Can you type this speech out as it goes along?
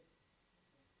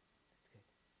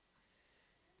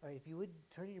All right, if you would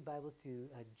turn your Bibles to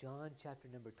John chapter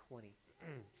number 20.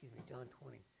 Excuse me, John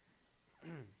 20.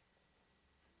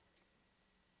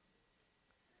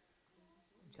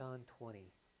 John 20.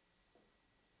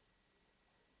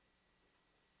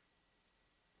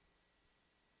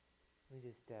 Let me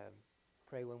just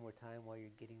pray one more time while you're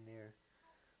getting there.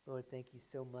 Lord, thank you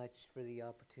so much for the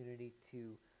opportunity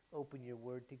to open your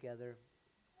word together.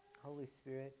 Holy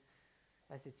Spirit,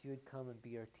 I ask that you would come and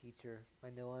be our teacher. I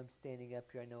know I'm standing up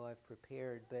here. I know I've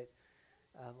prepared, but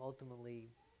ultimately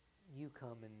you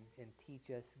come and teach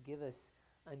us. Give us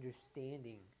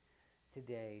understanding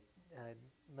today,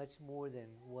 much more than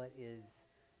what is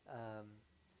um,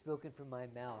 spoken from my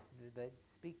mouth, but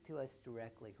speak to us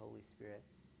directly, Holy Spirit.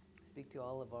 Speak to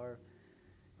all of our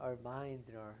minds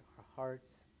and our hearts,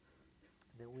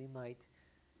 that we might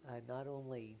not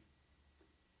only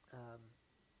um,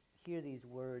 hear these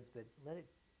words, but let it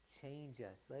change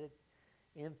us, let it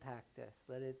impact us,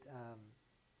 let it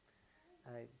uh,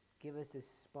 give us a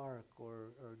spark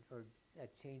or a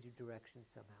change of direction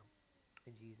somehow.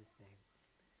 In Jesus'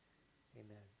 name,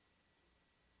 amen.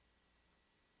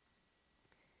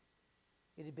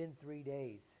 It had been 3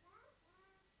 days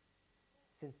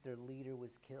since their leader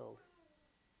was killed.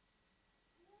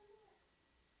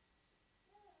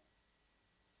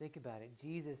 Think about it.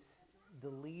 Jesus, the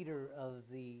leader of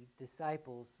the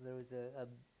disciples, there was a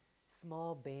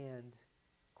small band.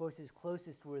 Of course, his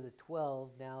closest were the 12,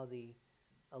 now the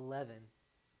 11.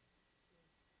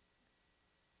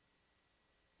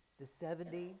 The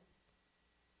 70,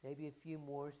 maybe a few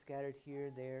more scattered here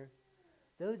and there.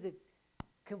 Those that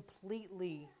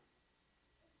completely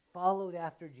followed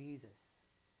after Jesus.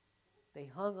 They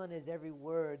hung on his every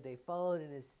word. They followed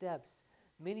in his steps.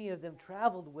 Many of them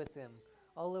traveled with him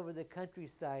all over the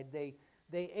countryside. They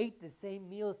ate the same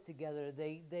meals together.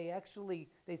 They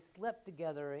slept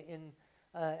together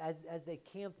as they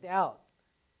camped out.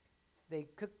 They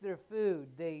cooked their food.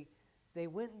 They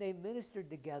went and they ministered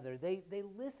together. They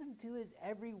listened to his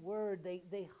every word.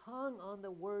 They hung on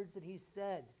the words that he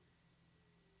said.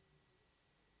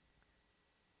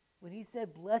 When he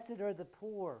said, "Blessed are the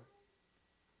poor,"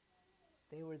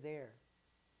 they were there.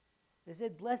 They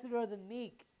said, "Blessed are the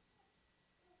meek."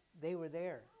 They were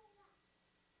there.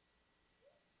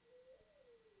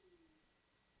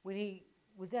 When he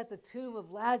was at the tomb of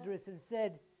Lazarus and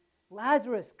said,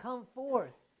 "Lazarus, come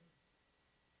forth,"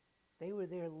 they were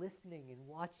there listening and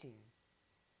watching.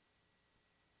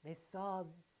 They saw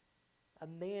a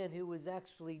man who was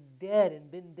actually dead and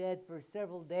been dead for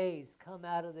several days come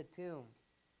out of the tomb.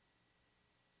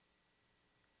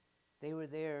 They were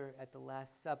there at the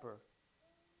Last Supper.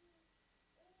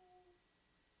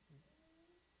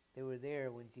 They were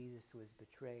there when Jesus was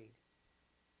betrayed.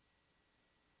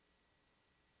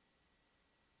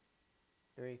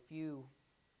 Very few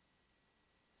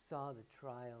saw the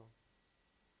trial.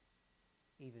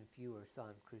 Even fewer saw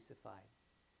him crucified.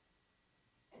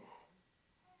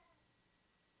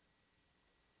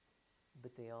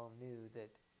 But they all knew that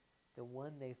the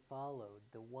one they followed,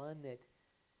 the one that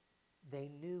they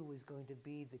knew was going to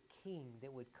be the king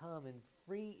that would come and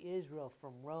free Israel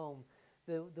from Rome,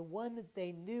 the one that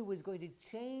they knew was going to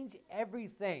change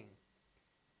everything,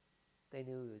 they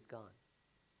knew he was gone.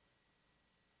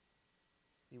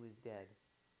 He was dead.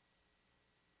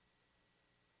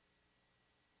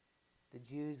 The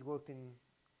Jews worked in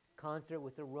concert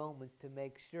with the Romans to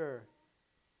make sure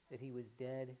that he was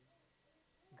dead,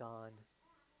 gone,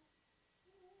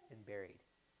 and buried.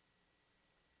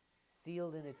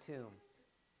 Sealed in a tomb.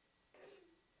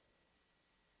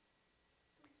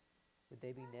 Would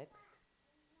they be next?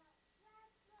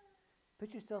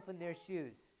 Put yourself in their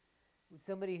shoes.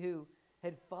 Somebody who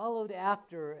had followed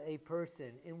after a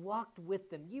person and walked with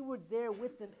them. You were there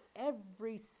with them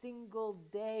every single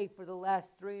day for the last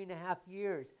 3.5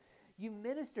 years. You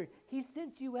ministered. He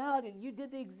sent you out and you did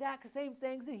the exact same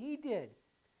things that he did.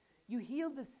 You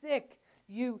healed the sick.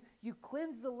 You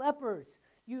cleansed the lepers.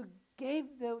 You gave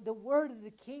the word of the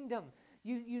kingdom.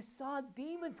 You saw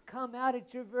demons come out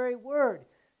at your very word.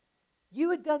 You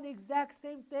had done the exact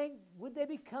same thing. Would they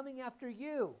be coming after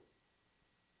you?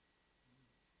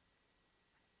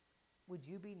 Would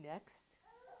you be next?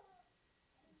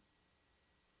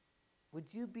 Would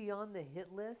you be on the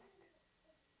hit list?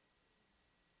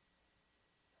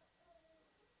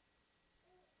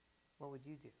 What would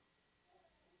you do?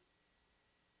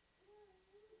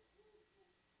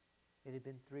 It had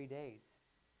been 3 days.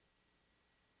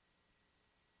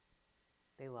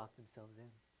 They locked themselves in.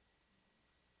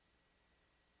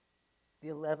 The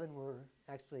 11 were,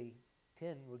 actually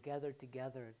 10 were gathered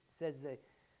together. It says that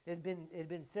it had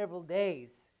been several days,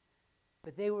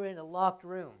 but they were in a locked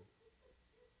room.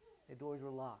 The doors were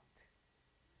locked.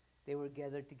 They were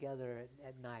gathered together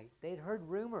at night. They'd heard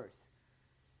rumors.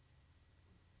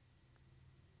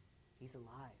 He's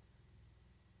alive.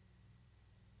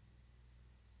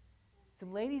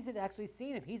 Some ladies had actually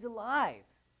seen him. He's alive.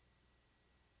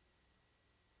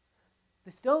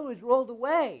 The stone was rolled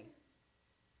away.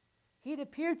 He had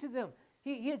appeared to them.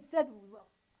 He had said,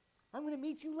 I'm going to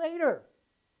meet you later.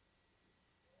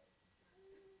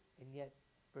 And yet,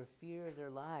 for fear of their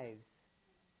lives,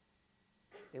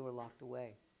 they were locked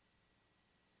away.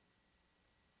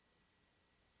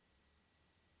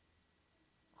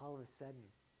 All of a sudden,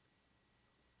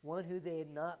 one who they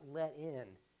had not let in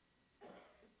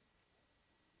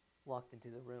walked into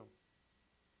the room.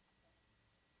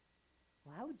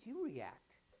 Well, how would you react?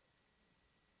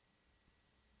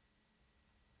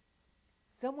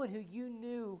 Someone who you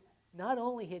knew not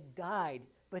only had died,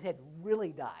 but had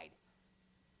really died.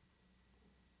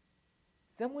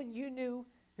 Someone you knew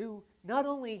who not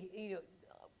only,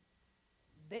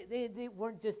 they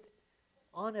weren't just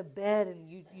on a bed and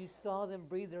you saw them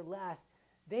breathe their last.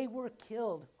 They were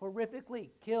killed, horrifically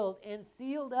killed, and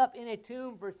sealed up in a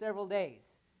tomb for several days.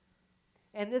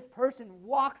 And this person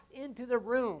walks into the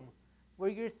room where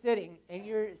you're sitting and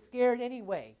you're scared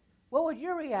anyway. What would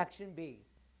your reaction be?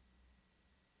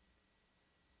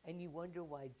 And you wonder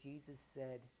why Jesus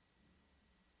said,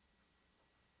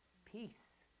 peace.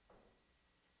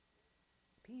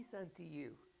 Peace unto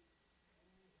you.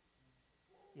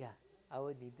 Yeah, I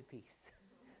would need the peace.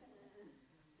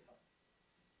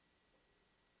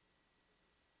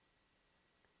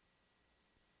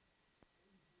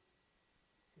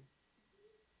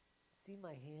 See my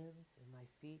hands and my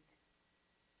feet?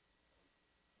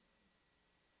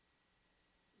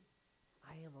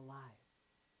 I am alive.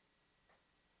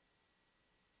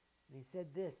 And he said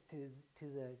this to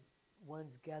the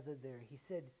ones gathered there. He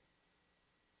said,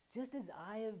 just as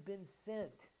I have been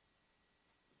sent,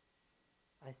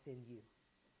 I send you.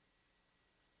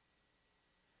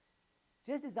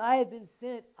 Just as I have been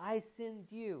sent, I send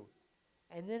you.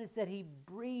 And then it said he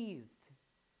breathed.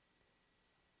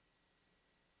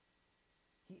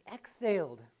 He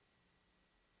exhaled.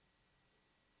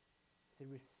 To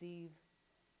receive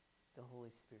the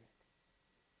Holy Spirit.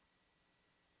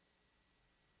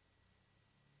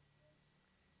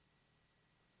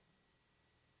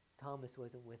 Thomas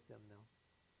wasn't with them, though.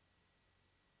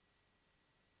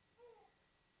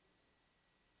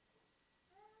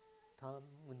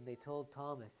 When they told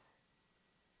Thomas,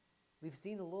 we've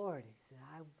seen the Lord, he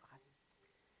said,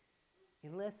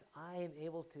 unless I am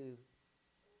able to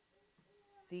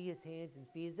see his hands and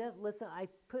feet, unless I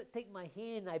take my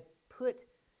hand and I put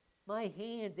my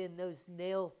hands in those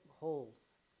nail holes,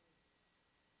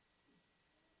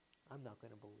 I'm not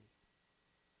going to believe.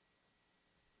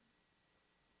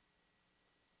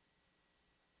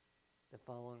 The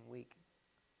following week,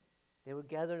 they were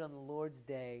gathered on the Lord's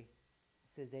day.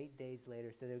 It says 8 days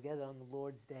later, so they were gathered on the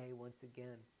Lord's day once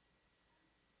again.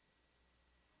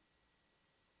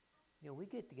 We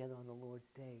get together on the Lord's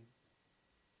day.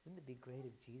 Wouldn't it be great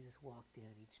if Jesus walked in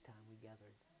each time we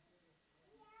gathered?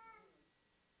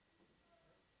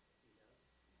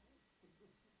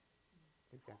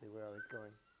 That's exactly where I was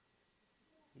going.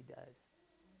 He does.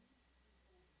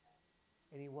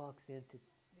 And he walks in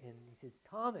and he says,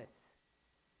 Thomas.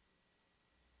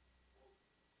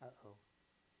 Uh-oh.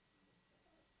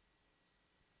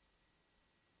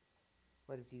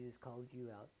 What if Jesus called you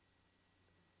out?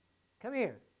 Come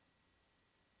here.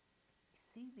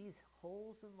 You see these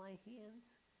holes in my hands?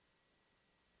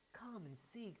 Come and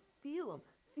see. Feel them.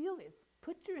 Feel it.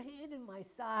 Put your hand in my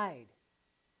side.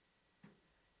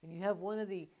 And you have one of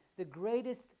the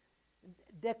greatest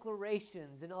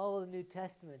declarations in all of the New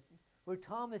Testament where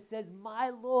Thomas says, my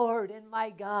Lord and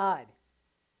my God.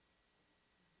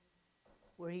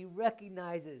 Where he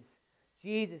recognizes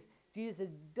Jesus. Jesus says,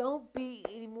 don't be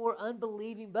any more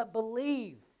unbelieving, but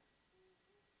believe.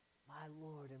 My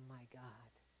Lord and my God.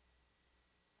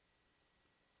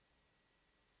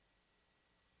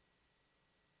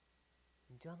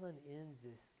 And John ends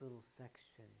this little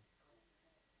section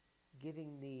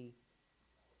giving the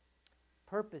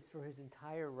purpose for his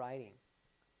entire writing.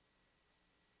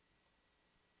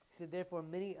 He said, therefore,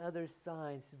 many other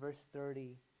signs, verse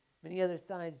 30, many other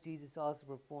signs Jesus also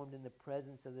performed in the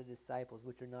presence of the disciples,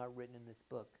 which are not written in this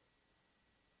book.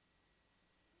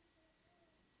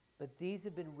 But these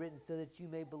have been written so that you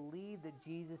may believe that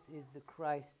Jesus is the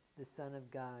Christ, the Son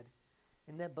of God,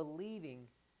 and that believing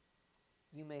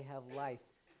you may have life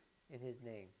in his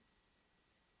name.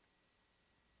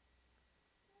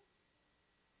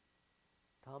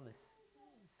 Thomas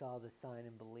saw the sign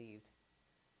and believed.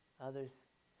 Others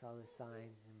saw the sign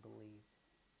and believed.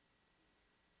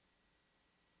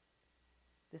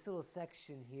 This little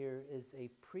section here is a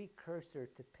precursor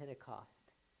to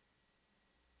Pentecost.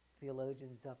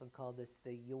 Theologians often call this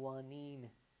the Johannine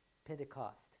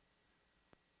Pentecost.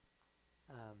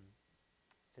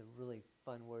 It's a really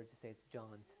fun word to say. It's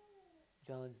John's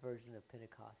version of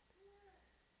Pentecost.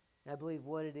 And I believe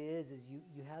what it is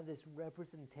you have this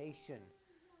representation.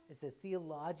 It's a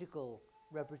theological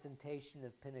representation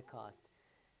of Pentecost.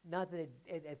 Not that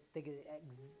I think it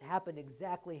happened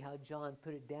exactly how John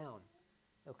put it down,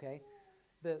 okay?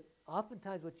 But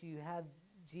oftentimes what you have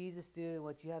Jesus do and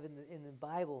what you have in the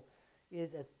Bible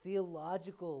is a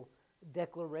theological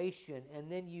declaration,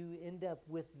 and then you end up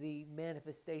with the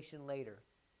manifestation later.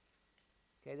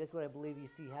 Okay, that's what I believe you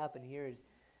see happen here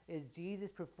is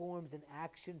Jesus performs an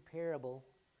action parable,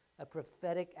 a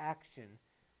prophetic action,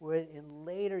 wherein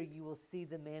later you will see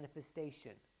the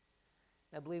manifestation.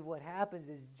 I believe what happens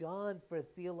is John, for a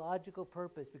theological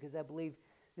purpose, because I believe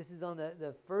this is on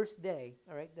the first day,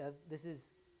 all right, this is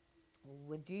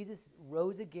when Jesus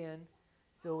rose again,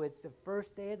 so it's the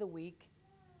first day of the week,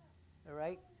 all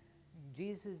right?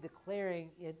 Jesus is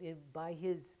declaring by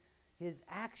his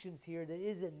actions here that it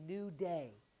is a new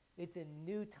day. It's a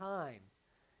new time.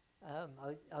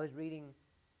 I was reading,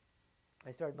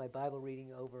 I started my Bible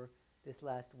reading over this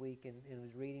last week and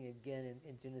was reading again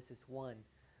in Genesis 1,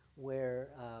 where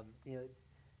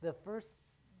the first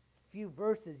few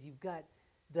verses you've got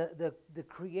the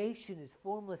creation is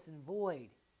formless and void,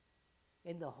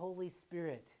 and the Holy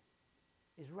Spirit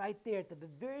is right there at the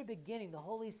very beginning. The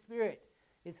Holy Spirit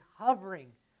is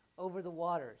hovering over the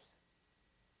waters,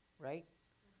 right?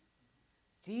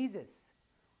 Jesus,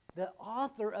 the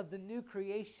author of the new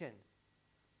creation,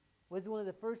 was one of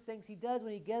the first things he does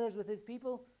when he gathers with his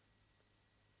people.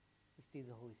 He sees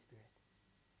the Holy Spirit.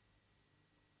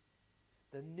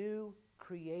 The new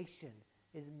creation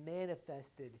is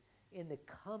manifested in the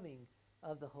coming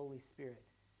of the Holy Spirit.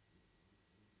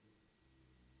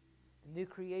 The new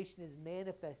creation is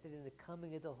manifested in the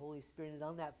coming of the Holy Spirit. And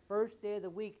on that first day of the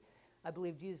week, I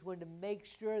believe Jesus wanted to make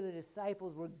sure the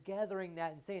disciples were gathering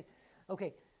that and saying,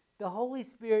 okay, the Holy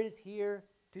Spirit is here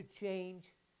to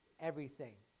change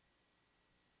everything.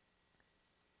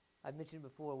 I mentioned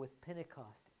before, with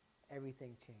Pentecost,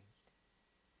 everything changed.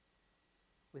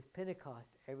 With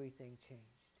Pentecost, everything changed.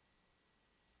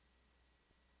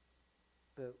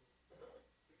 But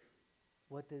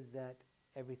what does that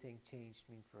everything changed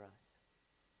mean for us?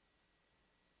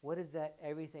 What does that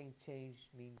everything changed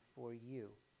mean for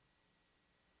you?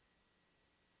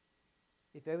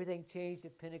 If everything changed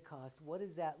at Pentecost, what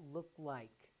does that look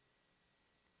like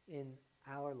in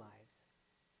our lives?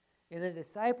 In the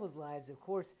disciples' lives, of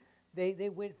course, they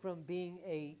went from being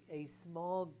a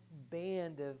small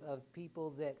band of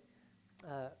people that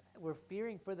were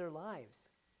fearing for their lives.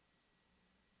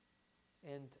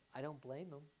 And I don't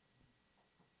blame them.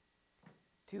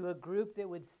 To a group that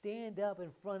would stand up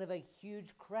in front of a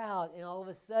huge crowd and all of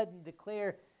a sudden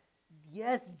declare,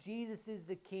 yes, Jesus is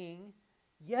the King.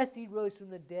 Yes, he rose from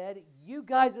the dead. You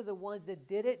guys are the ones that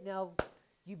did it. Now,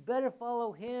 you better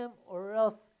follow him or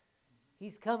else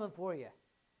he's coming for you.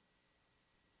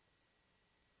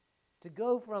 To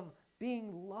go from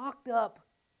being locked up,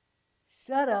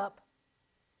 shut up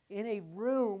in a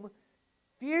room,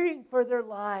 fearing for their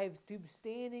lives, to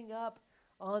standing up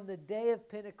on the day of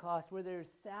Pentecost where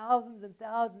there's thousands and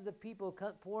thousands of people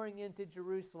pouring into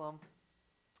Jerusalem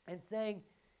and saying,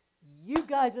 you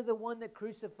guys are the one that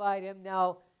crucified him,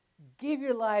 now give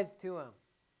your lives to him.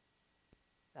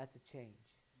 That's a change.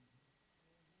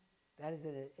 That is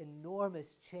an enormous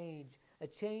change, a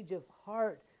change of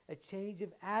heart, a change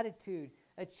of attitude,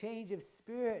 a change of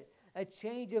spirit, a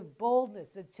change of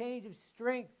boldness, a change of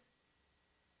strength.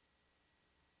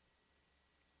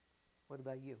 What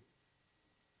about you?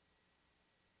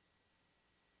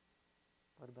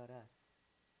 What about us?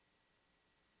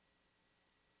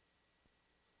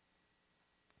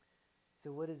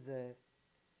 So what does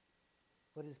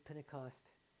Pentecost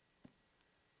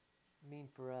mean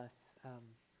for us?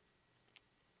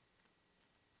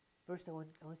 First, I want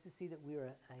us to see that we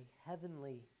are a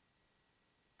heavenly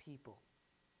people.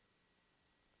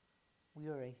 We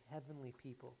are a heavenly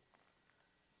people.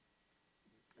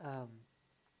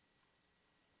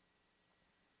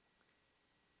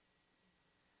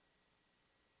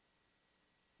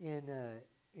 In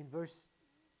verse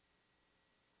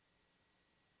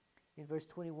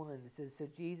 21, it says, so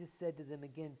Jesus said to them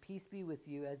again, peace be with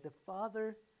you. As the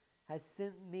Father has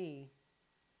sent me,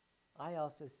 I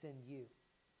also send you.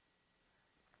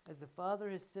 As the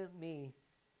Father has sent me,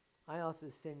 I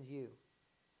also send you.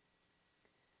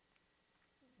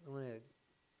 I want to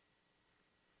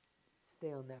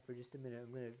stay on that for just a minute.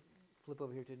 I'm going to flip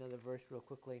over here to another verse real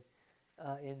quickly.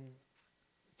 in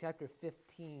chapter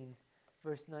 15,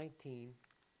 verse 19.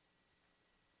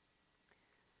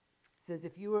 It says,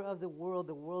 if you were of the world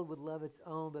would love its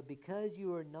own. But because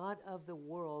you are not of the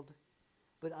world,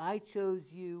 but I chose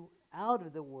you out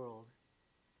of the world,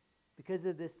 because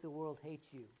of this the world hates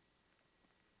you.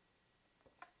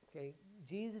 Okay,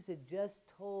 Jesus had just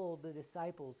told the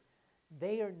disciples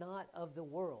they are not of the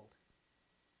world.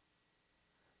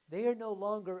 They are no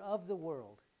longer of the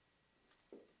world.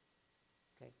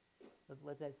 Okay,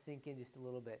 let that sink in just a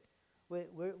little bit.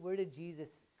 Where did Jesus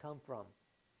come from?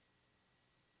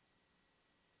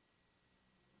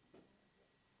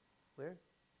 Where?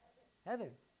 Heaven.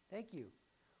 Thank you.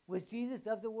 Was Jesus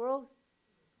of the world?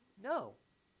 No.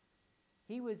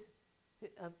 He was.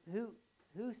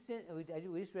 Who sent? We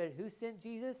just read. Who sent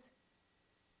Jesus?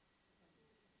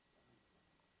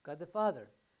 God the Father.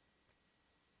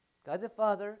 God the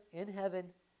Father in heaven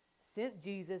sent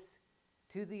Jesus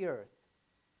to the earth,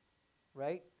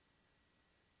 right?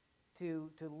 To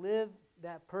live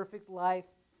that perfect life,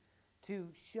 to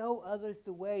show others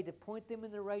the way, to point them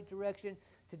in the right direction,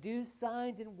 to do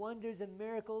signs and wonders and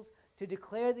miracles, to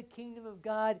declare the kingdom of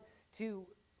God, to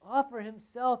offer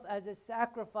himself as a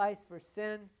sacrifice for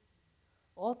sin,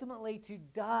 ultimately to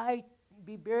die,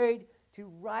 be buried, to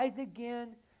rise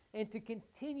again, and to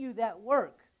continue that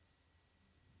work.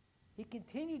 He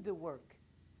continued the work.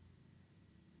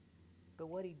 But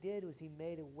what he did was he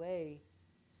made a way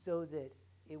so that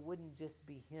it wouldn't just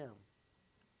be him.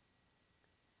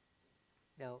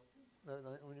 Now, let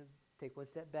me take one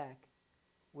step back.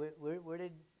 Where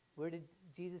did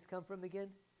Jesus come from again?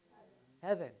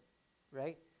 Heaven,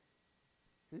 right?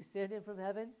 Who sent him from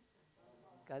heaven?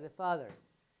 God the Father.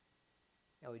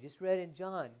 Now we just read in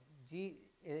John,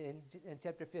 in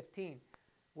chapter 15.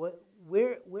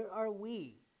 Where are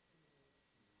we?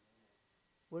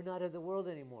 We're not of the world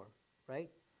anymore, right?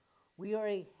 We are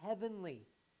a heavenly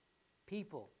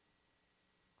people.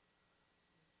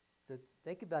 So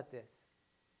think about this.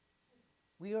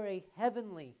 We are a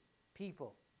heavenly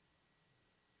people.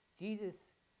 Jesus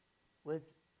was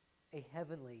a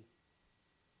heavenly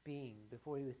being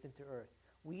before he was sent to earth.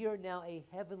 We are now a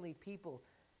heavenly people,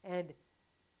 and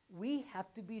we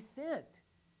have to be sent.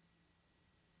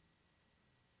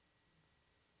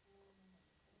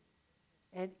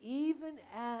 And even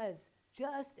as,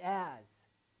 just as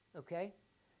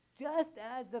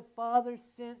the Father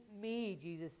sent me,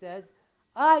 Jesus says,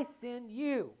 I send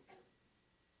you.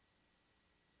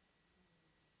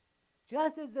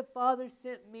 Just as the Father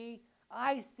sent me,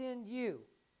 I send you.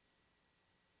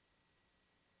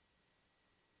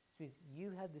 Which means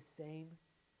you have the same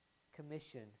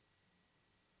commission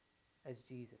as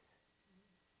Jesus.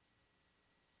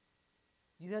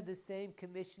 You have the same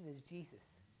commission as Jesus.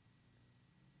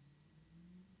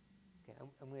 Okay,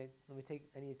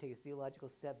 I need to take a theological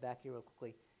step back here real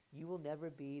quickly. You will never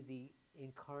be the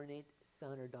incarnate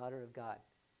son or daughter of God.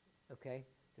 Okay?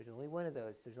 There's only one of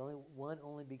those. There's only one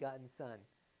only begotten Son.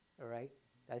 All right?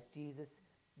 That's Jesus.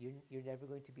 You're never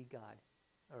going to be God.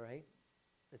 All right?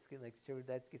 Let's get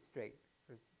straight.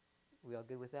 Are we all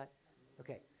good with that?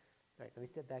 Okay. All right, let me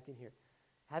step back in here.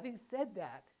 Having said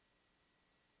that,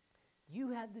 you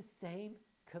have the same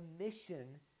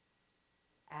commission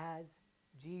as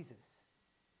Jesus.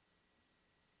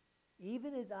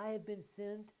 Even as I have been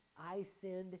sent, I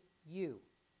send you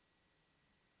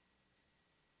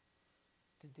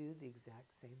to do the exact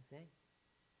same thing.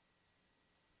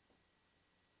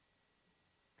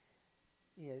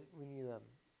 You know, when you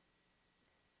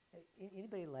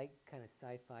anybody like kind of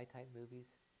sci-fi type movies?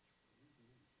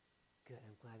 Good,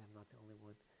 I'm glad I'm not the only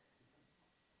one.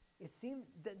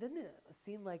 Doesn't it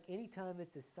seem like anytime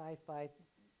it's a sci-fi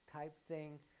type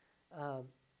thing,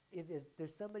 if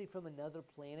there's somebody from another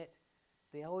planet,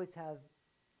 they always have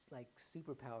like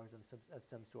superpowers of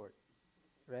some sort,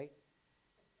 right?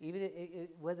 Even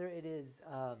whether it is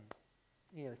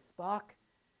Spock,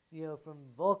 from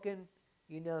Vulcan,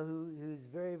 who's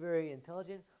very, very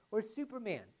intelligent, or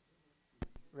Superman,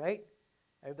 right?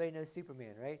 Everybody knows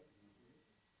Superman, right?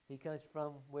 He comes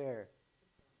from where?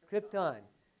 Krypton.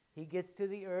 He gets to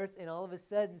the earth, and all of a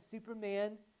sudden,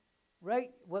 Superman,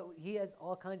 right? He has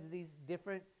all kinds of these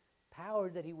different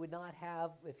powers that he would not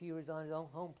have if he was on his own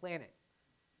home planet.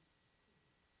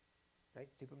 Right?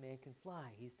 Superman can fly.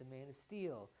 He's the man of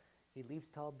steel. He leaps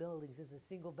tall buildings in a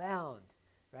single bound.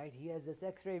 Right? He has this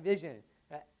X-ray vision.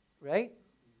 Right?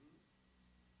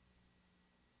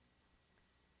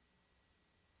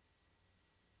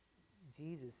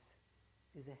 Jesus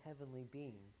is a heavenly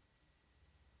being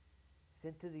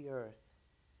sent to the earth.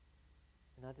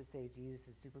 Not to say Jesus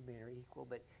and Superman are equal,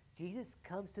 but Jesus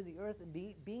comes to the earth, and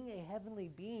being a heavenly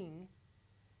being,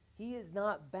 He is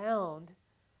not bound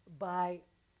by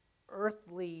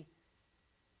earthly,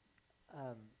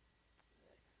 um,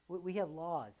 we have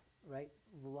laws, right?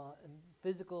 Law,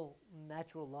 physical,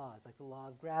 natural laws, like the law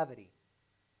of gravity,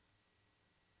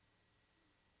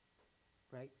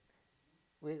 right?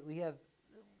 We have,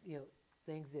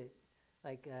 things that,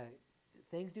 like,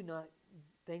 things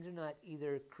are not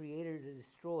either created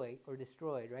or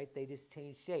destroyed, right? They just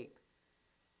change shape,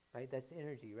 right? That's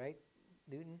energy, right,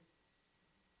 Newton?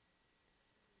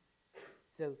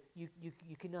 So you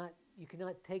cannot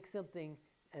take something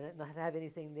and not have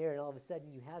anything there, and all of a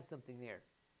sudden you have something there.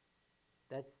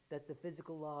 That's the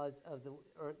physical laws of the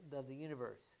earth, of the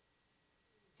universe.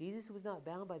 Jesus was not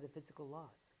bound by the physical laws.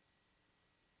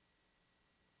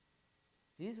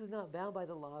 Jesus was not bound by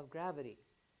the law of gravity.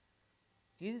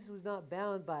 Jesus was not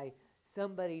bound by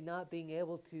somebody not being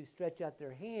able to stretch out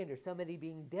their hand, or somebody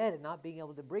being dead and not being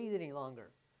able to breathe any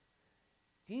longer.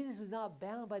 Jesus was not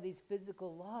bound by these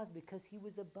physical laws because he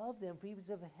was above them, for he was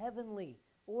of heavenly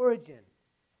origin.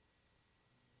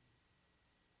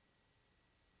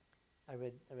 I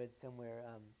read somewhere,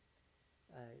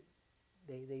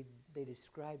 they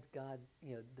described God,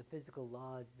 the physical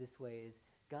laws this way: is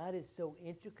God is so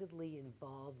intricately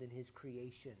involved in his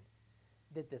creation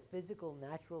that the physical,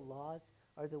 natural laws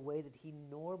are the way that he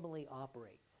normally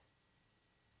operates.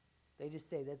 They just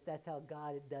say that's how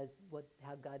God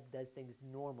does things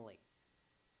normally,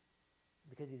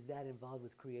 because he's that involved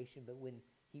with creation. But when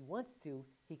he wants to,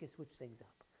 he can switch things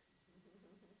up.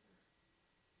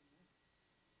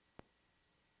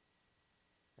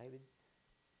 Right?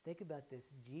 Think about this.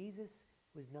 Jesus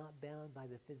was not bound by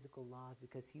the physical laws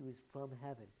because he was from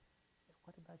heaven.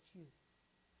 What about you?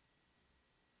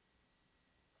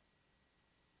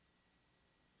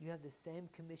 You have the same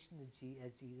commission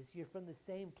as Jesus. You're from the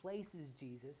same place as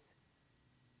Jesus.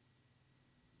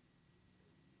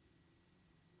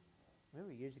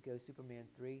 Remember years ago, Superman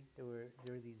 3, there were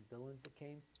these villains that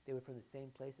came. They were from the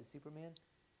same place as Superman,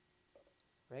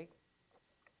 right?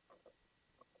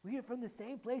 We are from the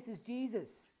same place as Jesus,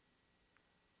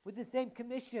 with the same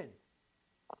commission.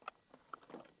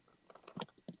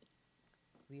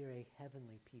 We are a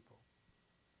heavenly people.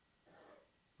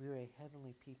 We are a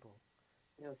heavenly people.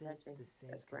 No touching.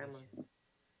 That's grandma.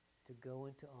 To go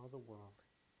into all the world,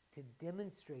 to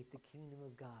demonstrate the kingdom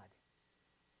of God,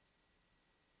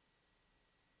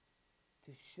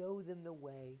 to show them the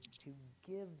way, to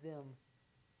give them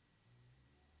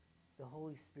the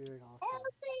Holy Spirit also,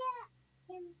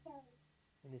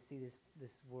 and to see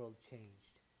this world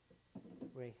changed.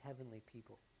 We're a heavenly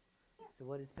people. So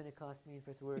what does Pentecost mean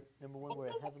for us? Number one, we're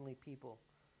a heavenly people.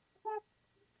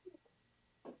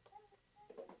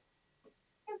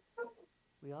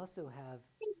 We also have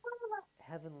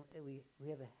we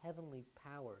have a heavenly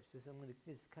power. So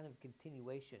it's kind of a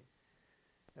continuation.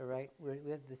 All right,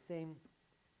 we have the same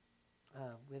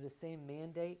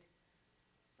mandate.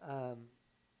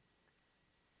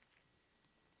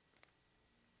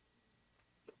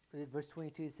 Verse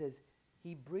 22 says,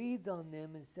 he breathed on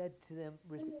them and said to them,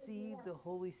 receive the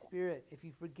Holy Spirit. If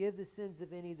you forgive the sins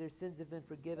of any, their sins have been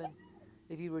forgiven.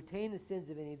 If you retain the sins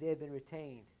of any, they have been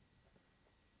retained.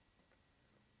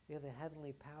 We have a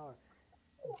heavenly power.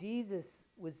 Jesus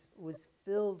was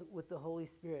filled with the Holy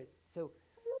Spirit. So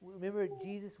remember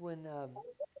Jesus when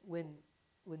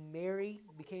Mary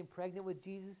became pregnant with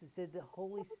Jesus, it said the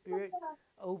Holy Spirit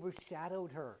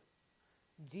overshadowed her.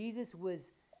 Jesus was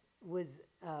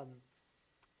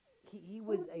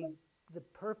the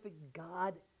perfect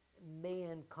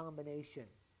God-man combination.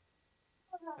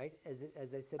 Right?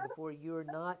 As I said before, you are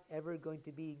not ever going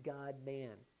to be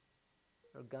God-man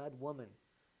or God-woman.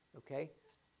 Okay?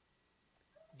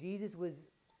 Jesus was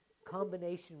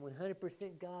combination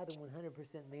 100% God and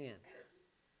 100% man.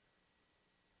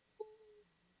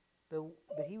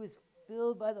 But he was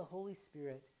filled by the Holy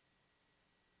Spirit.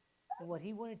 And what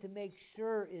he wanted to make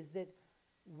sure is that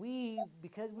we,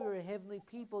 because we were a heavenly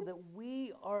people, that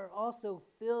we are also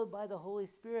filled by the Holy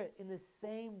Spirit in the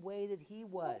same way that he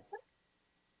was.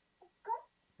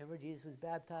 Remember, Jesus was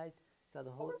baptized, so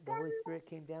the Holy Spirit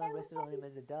came down, rested on him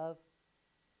as a dove,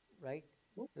 right?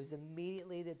 It was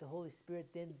immediately that the Holy Spirit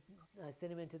then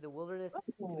sent him into the wilderness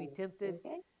to be tempted.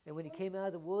 And when he came out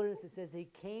of the wilderness, it says he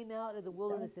came out of the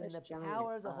wilderness in the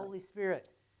power of the Holy Spirit.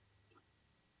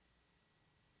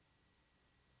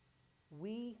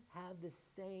 We have the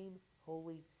same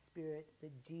Holy Spirit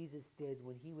that Jesus did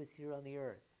when he was here on the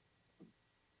earth.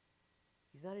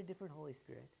 He's not a different Holy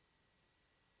Spirit.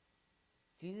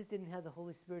 Jesus didn't have the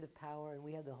Holy Spirit of power, and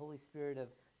we have the Holy Spirit of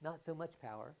not so much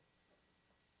power.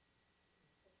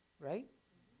 Right?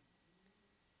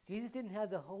 Jesus didn't have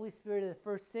the Holy Spirit of the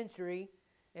first century,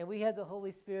 and we have the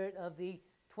Holy Spirit of the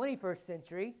 21st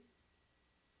century.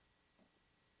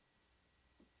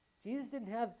 Jesus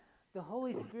didn't have the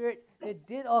Holy Spirit that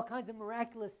did all kinds of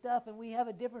miraculous stuff, and we have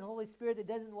a different Holy Spirit that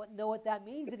doesn't know what that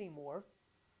means anymore.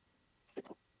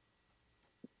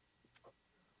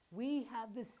 We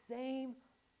have the same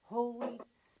Holy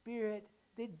Spirit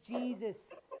that Jesus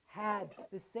had,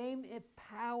 the same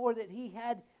power that he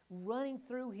had running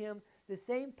through him, the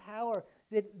same power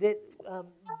that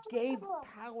gave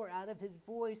power out of his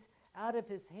voice, out of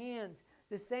his hands,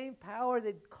 the same power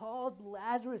that called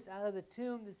Lazarus out of the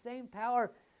tomb, the same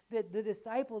power that the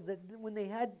disciples, that when they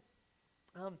had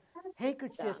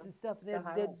handkerchiefs and stuff, that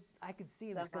I could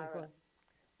see them just going,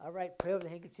 all right, pray over the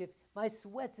handkerchief. My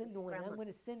sweat's annoying. I'm going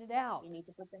to send it out. You need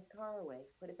to put the car away.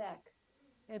 Put it back.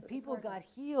 And people got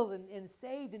healed and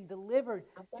saved and delivered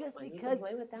just because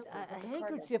a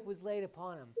handkerchief was laid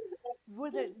upon them.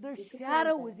 Where their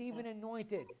shadow was even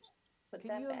anointed.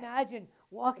 Can you imagine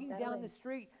walking down the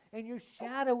street and your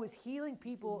shadow is healing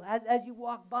people as you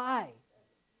walk by?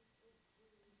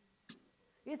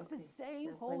 It's the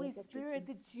same Holy Spirit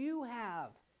that you have,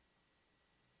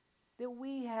 that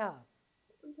we have.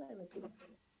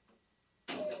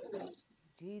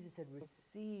 Jesus had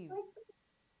received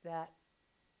that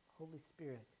Holy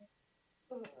Spirit.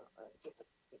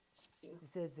 It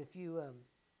says, if you,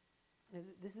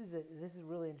 this is a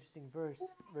really interesting verse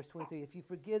 23. If you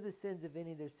forgive the sins of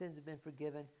any, their sins have been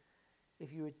forgiven.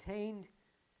 If you retain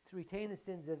the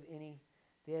sins of any,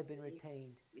 they have been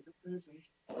retained. This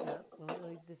is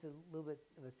a little bit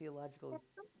of a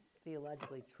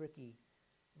theologically tricky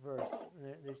verse.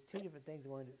 There's two different things I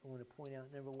want to point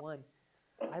out. Number one,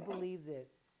 I believe that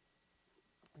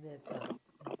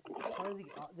part of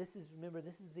this is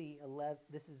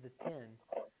the 10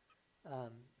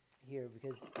 here,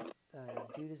 because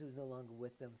Judas was no longer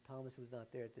with them. Thomas was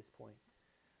not there at this point,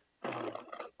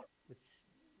 which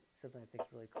something I think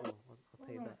is really cool.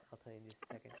 I'll tell you in just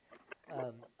a second.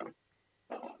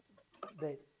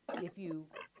 But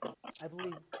I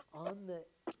believe on the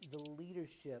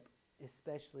leadership,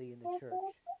 especially in the church,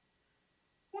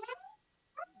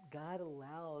 God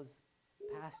allows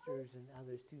pastors and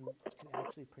others to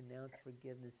actually pronounce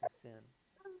forgiveness of sin.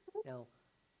 Now,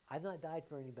 I've not died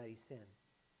for anybody's sin.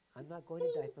 I'm not going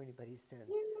to die for anybody's sins.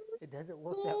 It doesn't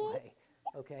work that way,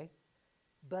 okay?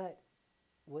 But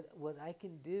what I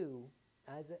can do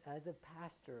as a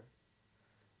pastor,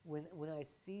 when I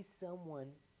see someone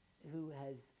who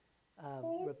has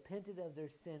repented of their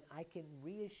sin, I can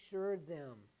reassure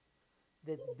them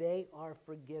that they are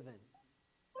forgiven.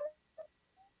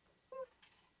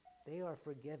 They are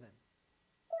forgiven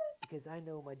because I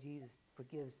know my Jesus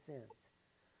forgives sins.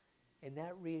 And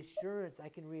that reassurance, I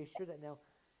can reassure that. Now,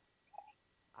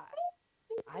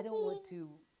 I don't want to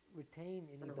retain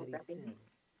anybody's sin.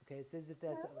 Okay, it says that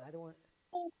that's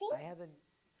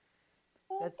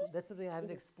something I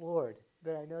haven't explored,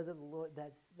 but I know that the Lord,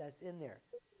 that's in there.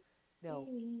 Now,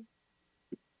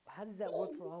 how does that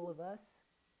work for all of us?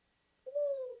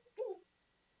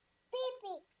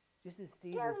 Just as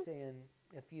Steve was saying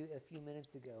a few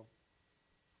minutes ago,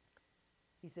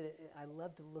 he said, I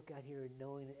love to look out here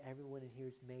knowing that everyone in here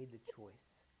has made the choice.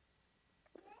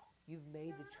 You've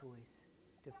made the choice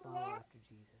to follow after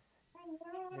Jesus.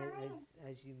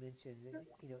 As you mentioned,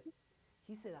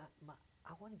 he said,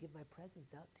 I want to give my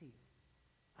presence out to you.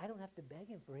 I don't have to beg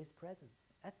him for his presence.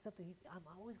 That's something I'm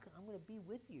going to be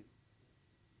with you.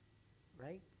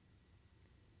 Right?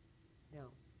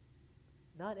 Now,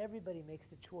 not everybody makes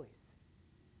the choice.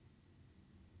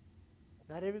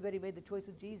 Not everybody made the choice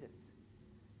with Jesus.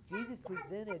 Jesus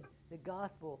presented the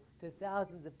gospel to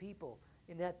thousands of people,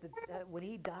 and that when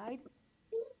he died,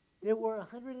 there were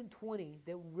 120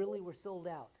 that really were sold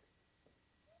out.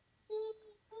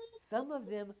 Some of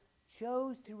them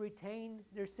chose to retain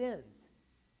their sins.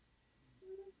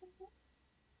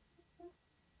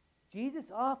 Jesus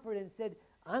offered and said,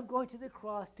 I'm going to the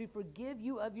cross to forgive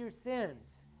you of your sins.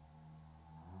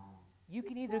 You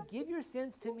can either give your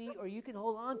sins to me or you can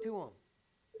hold on to them.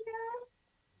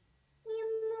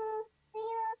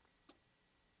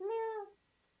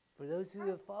 For those who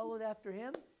have followed after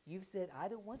him, you've said, I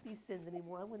don't want these sins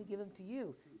anymore. I'm going to give them to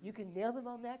you. You can nail them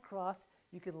on that cross.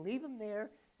 You can leave them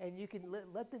there, and you can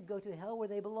let them go to hell where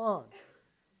they belong.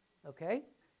 Okay?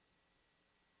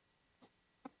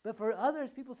 But for others,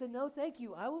 people said, no, thank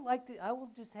you. I will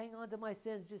just hang on to my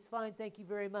sins just fine. Thank you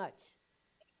very much.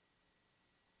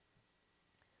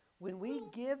 When we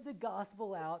give the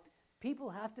gospel out, people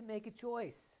have to make a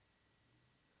choice.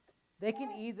 They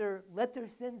can either let their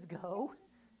sins go,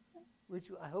 which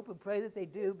I hope and pray that they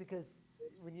do, because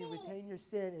when you retain your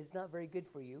sin, it's not very good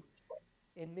for you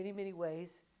in many, many ways.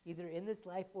 either in this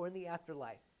life or in the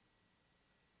afterlife.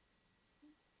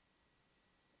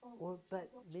 But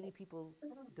many people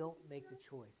don't make the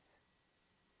choice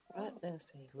What is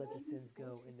to let the sins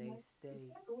go, and they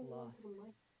stay lost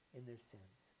in their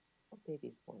sins.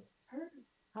 baby's voice?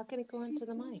 How can it go into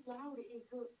the mic?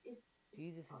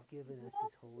 Jesus has given us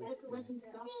His Holy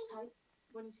Spirit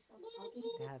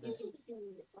to have a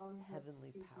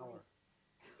heavenly power.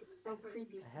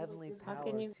 A heavenly power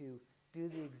to do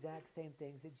the exact same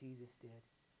things that Jesus did.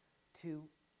 To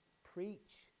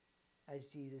preach as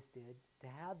Jesus did. To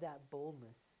have that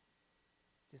boldness.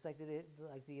 Just like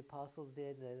the apostles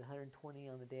did, the 120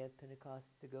 on the day of Pentecost,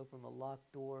 to go from a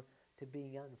locked door to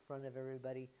being out in front of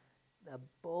everybody. A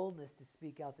boldness to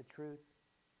speak out the truth.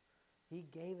 He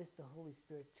gave us the Holy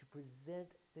Spirit to present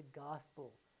the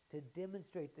gospel, to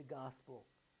demonstrate the gospel,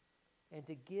 and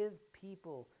to give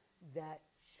people that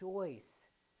choice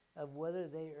of whether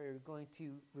they are going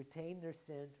to retain their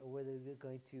sins or whether they're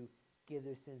going to give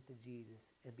their sins to Jesus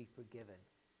and be forgiven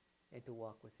and to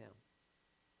walk with Him.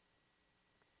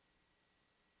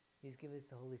 He's given us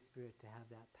the Holy Spirit to have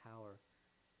that power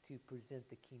to present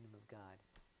the kingdom of God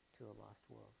to a lost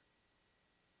world.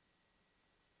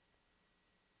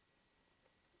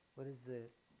 What does the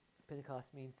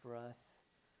Pentecost mean for us?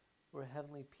 We're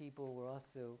heavenly people. We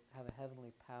also have a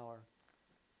heavenly power.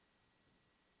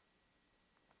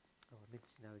 Oh, I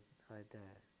mentioned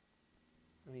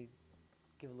let me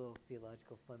give a little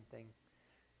theological fun thing.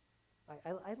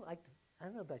 I like to, I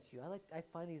don't know about you. I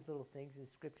find these little things in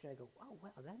Scripture. I go, oh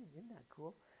wow, isn't that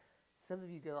cool? Some of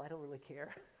you go, I don't really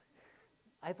care.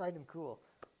 I find them cool.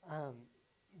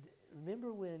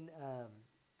 Remember when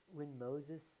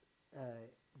Moses,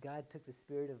 God took the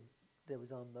spirit that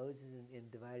was on Moses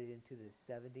and divided it into the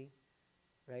 70,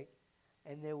 right?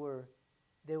 And there were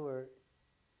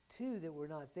two that were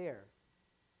not there,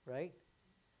 right?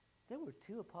 There were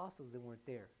two apostles that weren't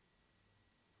there.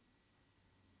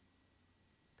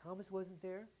 Thomas wasn't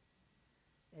there,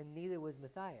 and neither was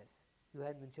Matthias, who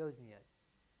hadn't been chosen yet.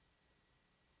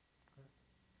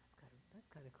 That's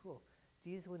kind of cool.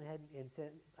 Jesus went ahead and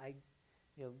said,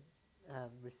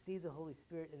 received the Holy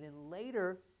Spirit, and then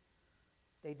later,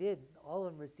 they did. All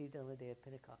of them received on the day of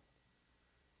Pentecost.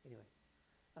 Anyway,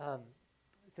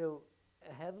 so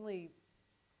a heavenly,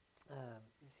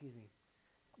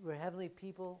 we're heavenly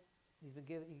people. He's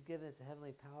given us a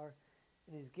heavenly power,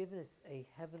 and He's given us a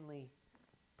heavenly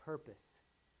purpose.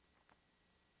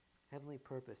 Heavenly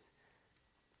purpose.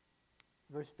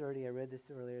 Verse 30, I read this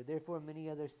earlier. Therefore, many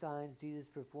other signs Jesus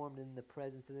performed in the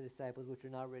presence of the disciples, which are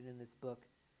not written in this book.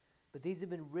 But these have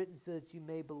been written so that you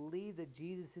may believe that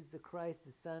Jesus is the Christ,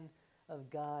 the Son of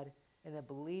God, and that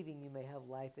believing you may have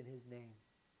life in His name.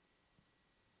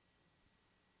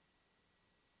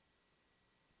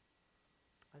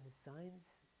 Are the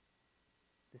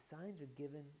signs are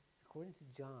given according to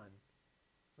John,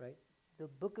 right? The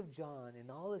book of John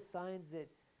and all the signs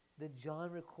that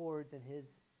John records in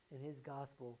his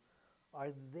gospel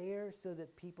are there so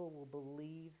that people will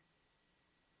believe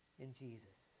in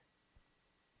Jesus.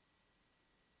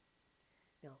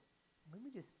 Now, let me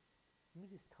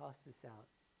just toss this out.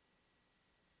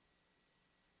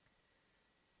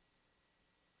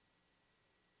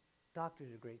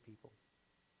 Doctors are great people.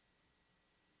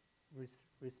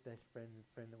 Ruth's best friend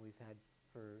that we've had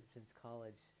since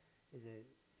college is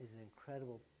an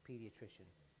incredible pediatrician.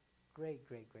 Great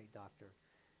doctor.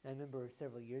 And I remember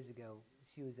several years ago,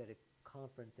 she was at a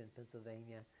conference in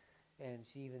Pennsylvania, and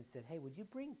she even said, "Hey, would you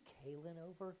bring Kaylin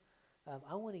over?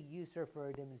 I want to use her for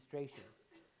a demonstration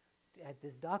at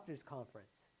this doctor's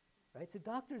conference." Right? So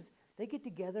doctors, they get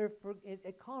together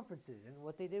at conferences, and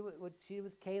what they did, what she did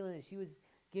with Kaylin is she was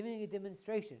giving a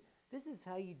demonstration. This is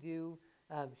how you do.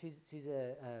 She's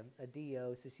a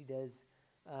DO, so she does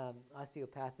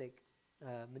osteopathic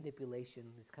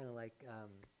manipulation. It's kind of like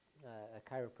a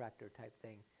chiropractor type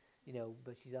thing,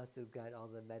 but she's also got all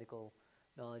the medical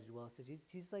knowledge as well. So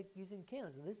she's like using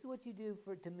cans, and this is what you do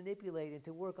to manipulate and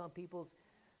to work on people's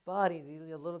bodies,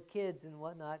 little kids and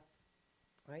whatnot,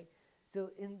 right? So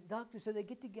so they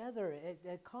get together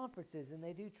at conferences and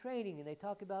they do training and they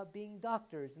talk about being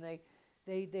doctors and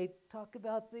they talk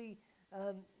about the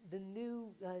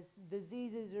new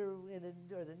diseases or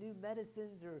the new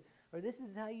medicines or this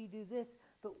is how you do this.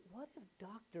 But what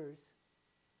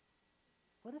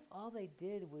if all they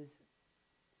did was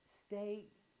stay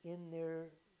in their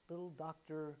little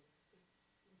doctor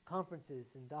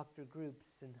conferences and doctor groups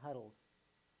and huddles?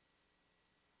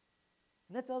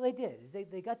 And that's all they did, is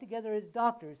they got together as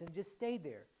doctors and just stayed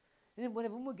there. And then one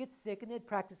of them would get sick and they'd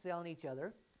practice on each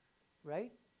other,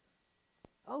 right?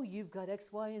 Oh, you've got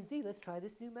X, Y, and Z. Let's try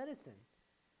this new medicine.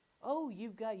 Oh,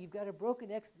 you've got a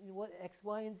broken X,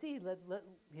 Y, and Z.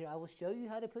 Here, I will show you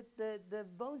how to put the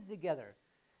bones together.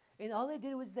 And all they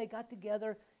did was they got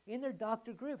together in their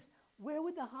doctor groups. Where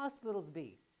would the hospitals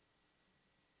be?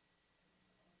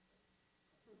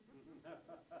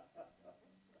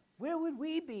 Where would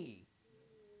we be?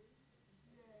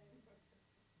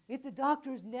 If the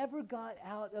doctors never got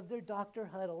out of their doctor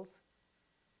huddles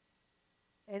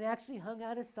and actually hung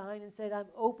out a sign and said, I'm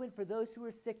open for those who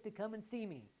are sick to come and see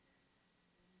me.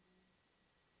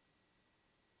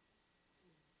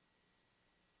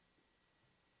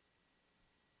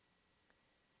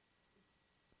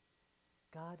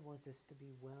 God wants us to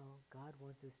be well. God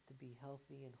wants us to be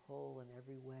healthy and whole in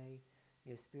every way,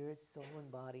 spirit, soul,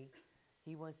 and body.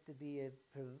 He wants to be a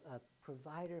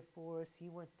provider for us.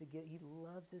 He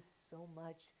loves us so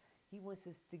much. He wants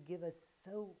us to give us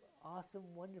so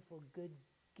awesome, wonderful, good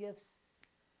gifts.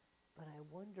 But I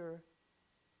wonder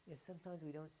if sometimes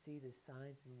we don't see the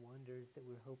signs and wonders that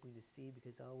we're hoping to see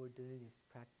because all we're doing is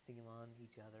practicing them on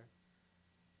each other.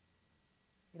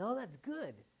 And all that's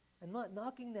good. I'm not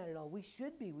knocking that at all. We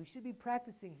should be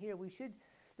practicing here.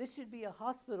 This should be a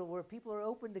hospital where people are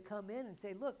open to come in and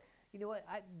say, look, you know what,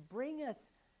 bring us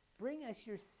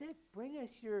your sick, bring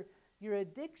us your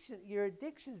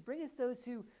addictions, bring us those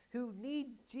who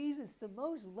need Jesus the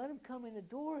most. Let them come in the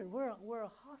door, and we're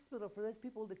a hospital for those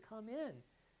people to come in.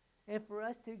 And for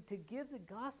us to give the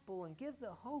gospel and give the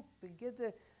hope and give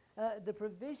the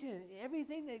provision,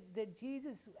 everything that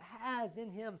Jesus has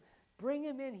in him, bring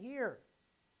him in here.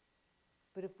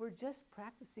 But if we're just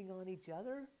practicing on each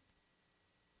other,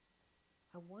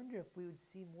 I wonder if we would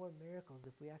see more miracles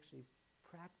if we actually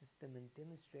practiced them and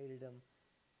demonstrated them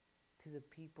to the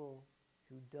people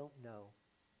who don't know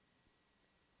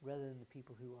rather than the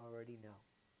people who already know.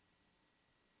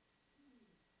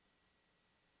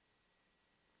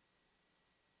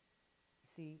 You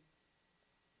see,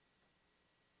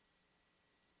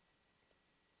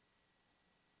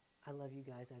 I love you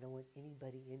guys. I don't want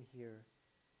anybody in here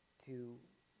to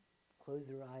close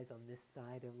their eyes on this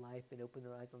side of life and open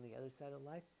their eyes on the other side of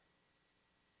life.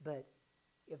 But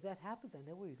if that happens, I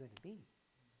know where you're going to be.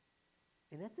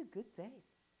 And that's a good thing.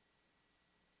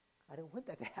 I don't want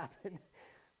that to happen.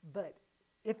 But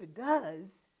if it does,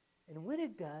 and when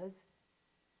it does,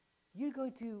 you're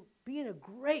going to be in a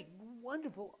great,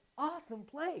 wonderful, awesome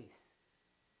place.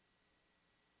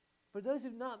 For those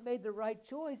who've not made the right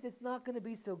choice, it's not going to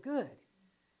be so good.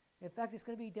 In fact, it's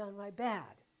going to be downright bad.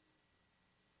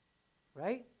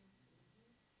 Right?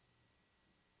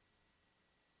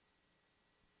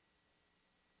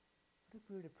 What if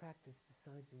we were to practice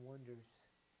the signs and wonders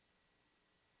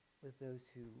with those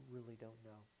who really don't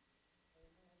know?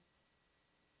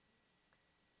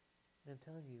 And I'm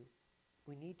telling you,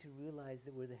 we need to realize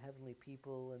that we're the heavenly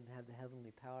people and have the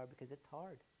heavenly power because it's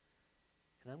hard.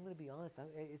 And I'm going to be honest,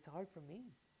 it's hard for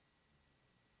me.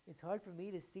 It's hard for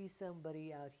me to see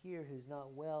somebody out here who's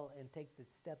not well and take the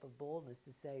step of boldness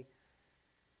to say,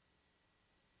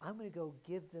 I'm going to go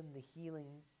give them the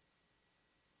healing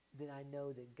that I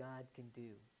know that God can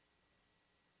do.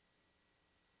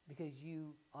 Because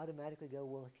you automatically go,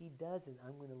 well, if he doesn't,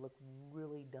 I'm going to look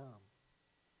really dumb.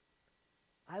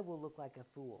 I will look like a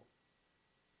fool.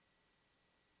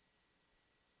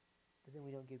 But then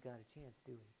we don't give God a chance,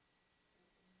 do we?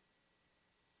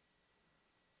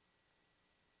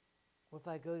 Or if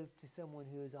I go to someone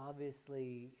who is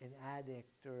obviously an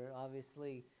addict or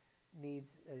obviously needs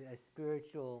a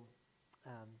spiritual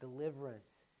deliverance,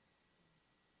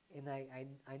 and I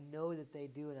know that they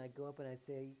do, and I go up and I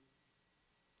say,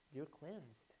 you're cleansed.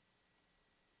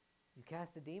 You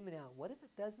cast the demon out. What if it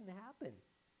doesn't happen?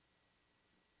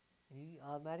 And you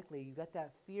automatically, you've got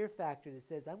that fear factor that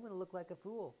says, I'm going to look like a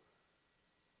fool.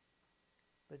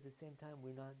 But at the same time,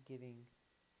 we're not giving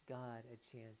God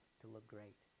a chance to look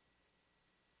great.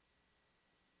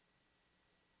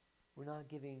 We're not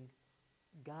giving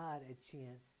God a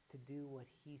chance to do what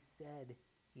he said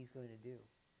he's going to do.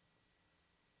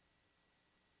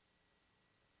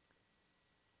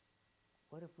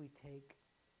 What if we take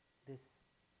this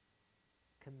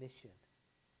commission,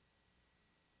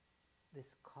 this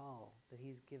call that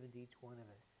he's given to each one of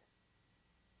us,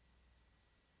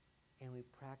 and we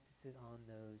practice it on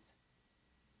those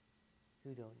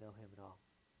who don't know him at all?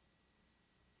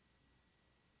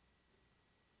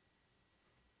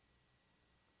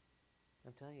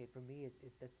 I'm telling you, for me,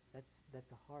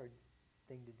 that's a hard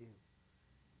thing to do.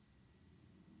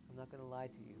 I'm not going to lie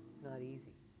to you. It's not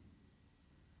easy.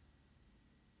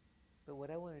 But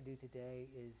what I want to do today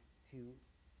is can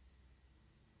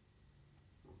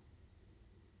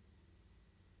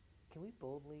we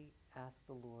boldly ask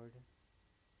the Lord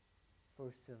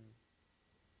for some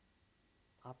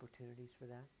opportunities for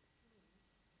that.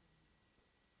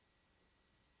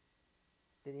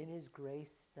 That in His grace,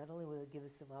 not only will it give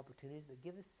us some opportunities, but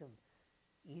give us some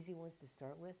easy ones to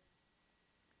start with.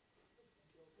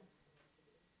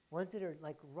 Ones that are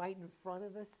like right in front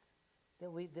of us,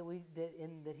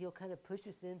 that He'll kind of push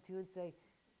us into and say,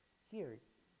 here,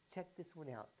 check this one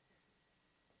out.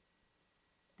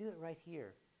 Do it right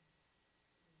here.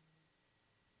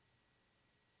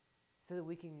 So that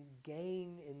we can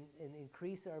gain and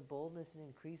increase our boldness and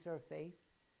increase our faith.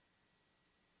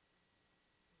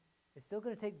 It's still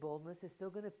going to take boldness. It's still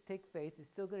going to take faith.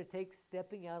 It's still going to take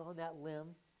stepping out on that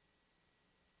limb.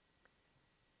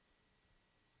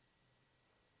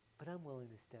 But I'm willing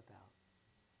to step out.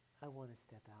 I want to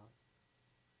step out.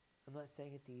 I'm not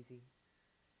saying it's easy.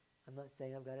 I'm not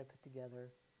saying I've got it put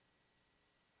together.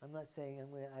 I'm not saying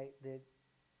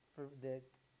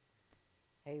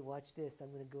hey, watch this.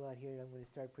 I'm going to go out here and I'm going to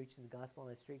start preaching the gospel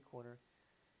on a street corner.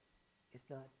 It's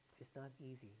not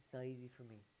easy. It's not easy for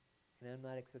me. And I'm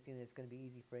not expecting that it's going to be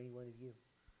easy for any one of you.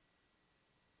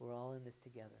 We're all in this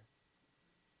together.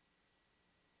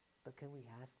 But can we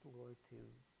ask the Lord to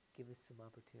give us some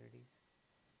opportunities?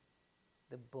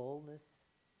 The boldness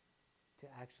to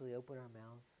actually open our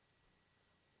mouth,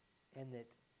 and that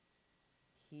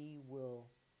He will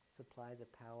supply the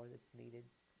power that's needed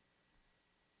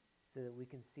so that we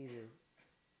can see the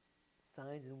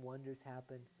signs and wonders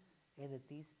happen, and that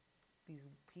these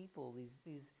people,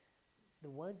 the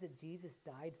ones that Jesus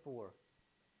died for,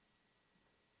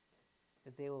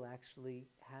 that they will actually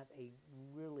have a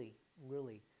really,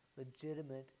 really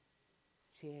legitimate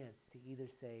chance to either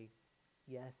say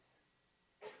yes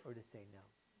or to say no.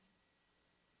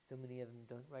 So many of them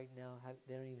don't right now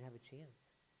they don't even have a chance.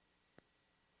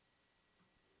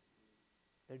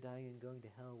 They're dying and going to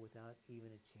hell without even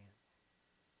a chance.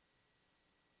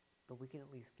 But we can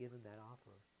at least give them that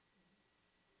offer.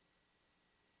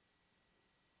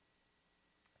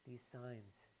 These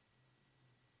signs,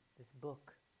 this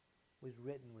book was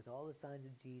written with all the signs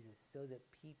of Jesus so that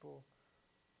people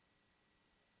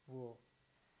will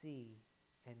see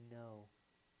and know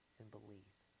and believe.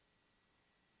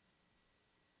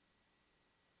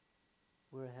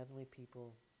 We're a heavenly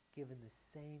people given the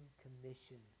same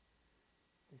commission,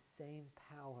 the same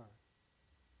power,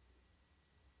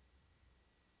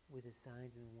 with the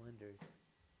signs and wonders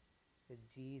that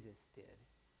Jesus did.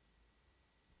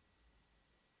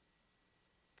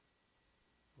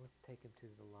 Let's take Him to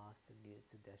the lost and need it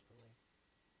so desperately.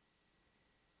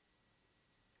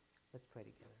 Let's pray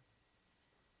together.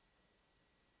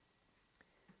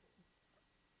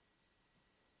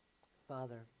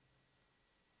 Father,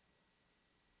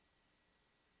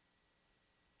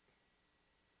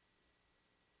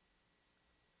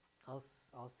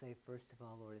 I'll say first of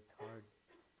all, Lord, it's hard.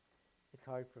 It's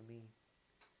hard for me.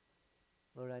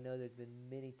 Lord, I know there's been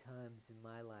many times in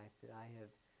my life that I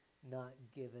have not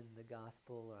given the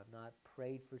gospel, or I've not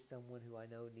prayed for someone who I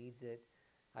know needs it.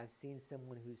 I've seen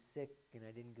someone who's sick and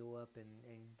I didn't go up and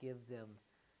give them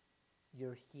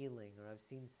your healing, or I've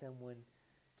seen someone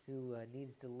who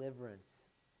needs deliverance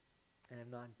and I've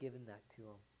not given that to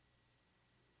them.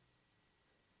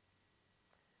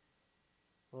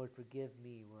 Lord, forgive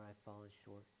me where I've fallen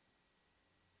short.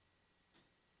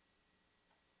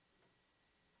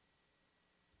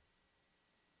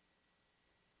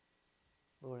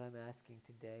 Lord, I'm asking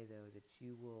today, though, that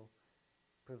you will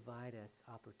provide us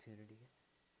opportunities.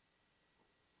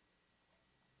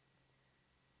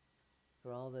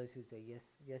 For all those who say, yes,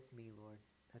 yes, me, Lord,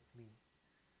 that's me.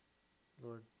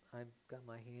 Lord, I've got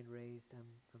my hand raised.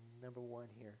 I'm number one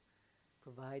here.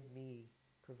 Provide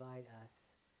us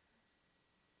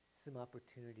some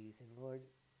opportunities. And Lord,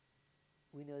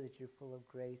 we know that you're full of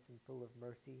grace and full of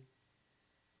mercy.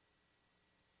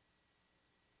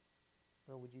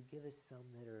 Lord, would you give us some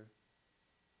that are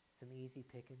some easy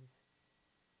pickings?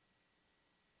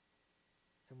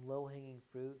 Some low-hanging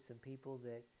fruit, some people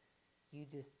that you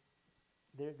just,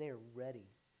 they're ready.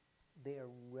 They are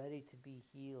ready to be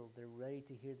healed. They're ready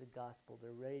to hear the gospel.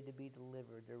 They're ready to be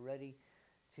delivered. They're ready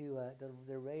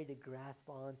to grasp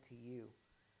on to you.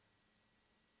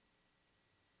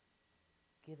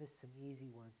 Give us some easy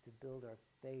ones to build our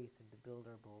faith and to build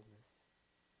our boldness.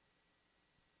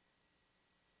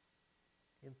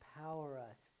 Empower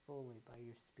us fully by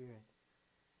your Spirit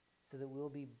so that we'll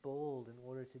be bold in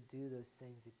order to do those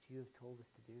things that you have told us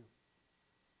to do.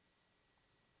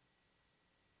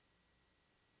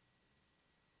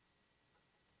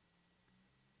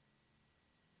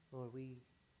 Lord,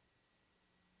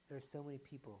 there are so many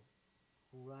people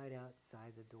right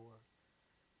outside the door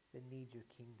that need your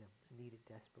kingdom, need it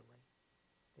desperately.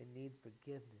 They need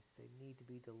forgiveness. They need to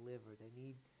be delivered. They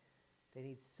need They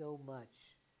need so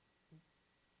much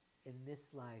in this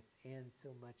life and so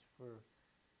much for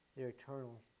their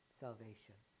eternal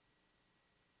salvation.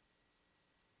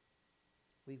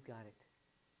 We've got it.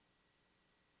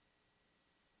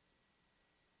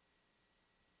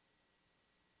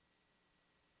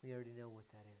 We already know what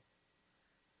that is.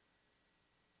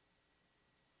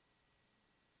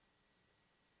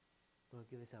 Lord,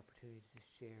 give us opportunities to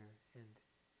share and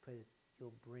pray that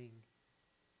you'll bring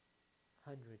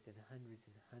hundreds and hundreds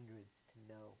and hundreds to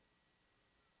know.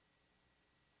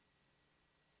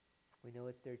 We know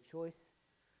it's their choice,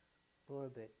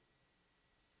 Lord, but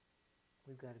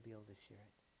we've got to be able to share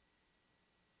it.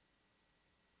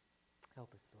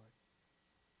 Help us, Lord.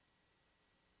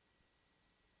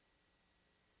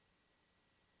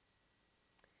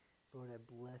 Lord, I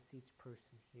bless each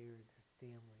person here and their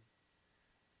family.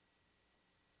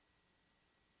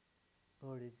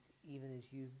 Lord, even as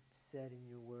you said in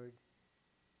your word,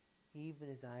 even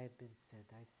as I have been sent,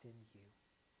 I send you.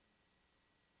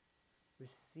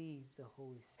 Receive the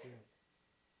Holy Spirit.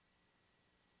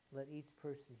 Let each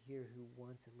person here who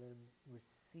wants it, let them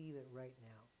receive it right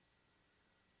now.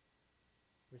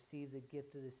 Receive the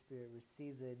gift of the Spirit.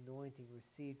 Receive the anointing.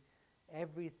 Receive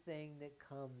everything that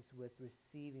comes with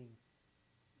receiving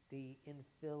the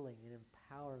infilling and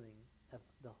empowering of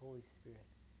the Holy Spirit.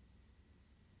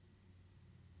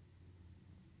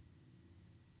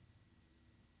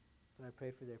 And I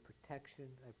pray for their protection.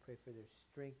 I pray for their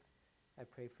strength. I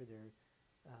pray for their,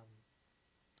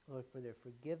 Lord, for their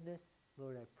forgiveness.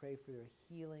 Lord, I pray for their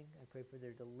healing. I pray for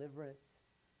their deliverance.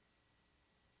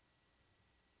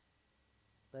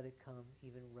 Let it come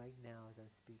even right now as I'm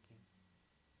speaking.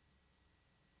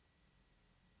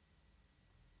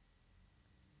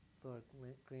 Lord,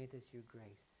 grant us your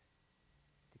grace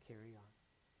to carry on.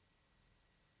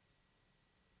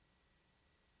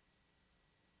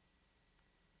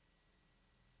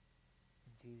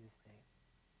 In Jesus' name.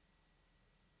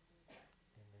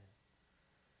 Amen.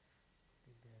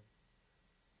 Amen.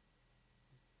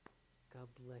 God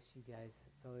bless you guys.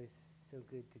 It's always so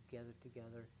good to gather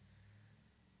together.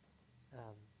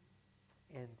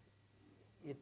 And